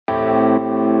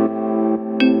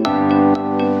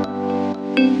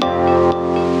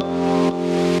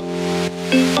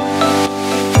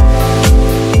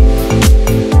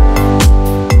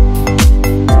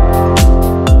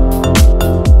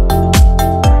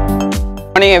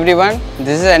morning everyone,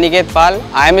 this is Aniket Pal.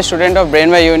 I am a student of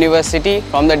Brainware University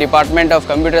from the Department of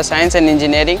Computer Science and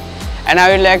Engineering, and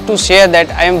I would like to share that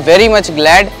I am very much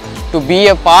glad to be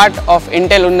a part of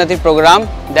Intel Unnati program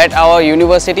that our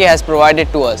university has provided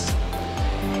to us.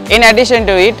 In addition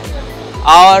to it,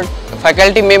 our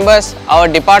faculty members, our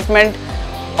department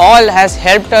all has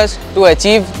helped us to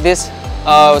achieve this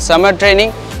summer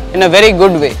training in a very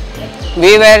good way.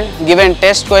 We were given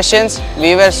test questions,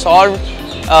 we were solved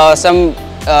some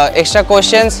extra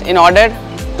questions in order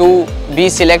to be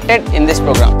selected in this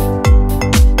program.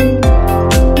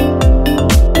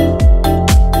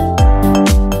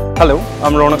 Hello,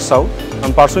 I'm Ronak Sau.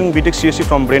 I'm pursuing B.Tech CSE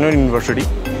from Brainware University.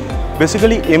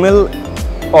 Basically,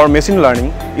 ML or machine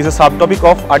learning is a subtopic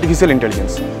of artificial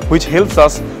intelligence, which helps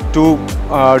us to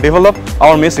develop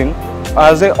our machine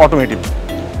as an automotive.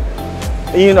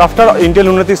 After Intel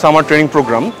Unnati summer training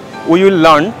program, we will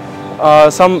learn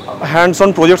some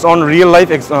hands-on projects on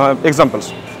real-life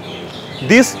examples.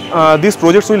 These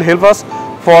projects will help us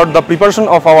for the preparation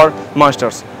of our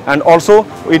masters, and also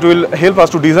it will help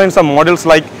us to design some models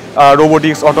like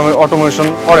robotics, automation,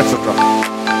 or etc.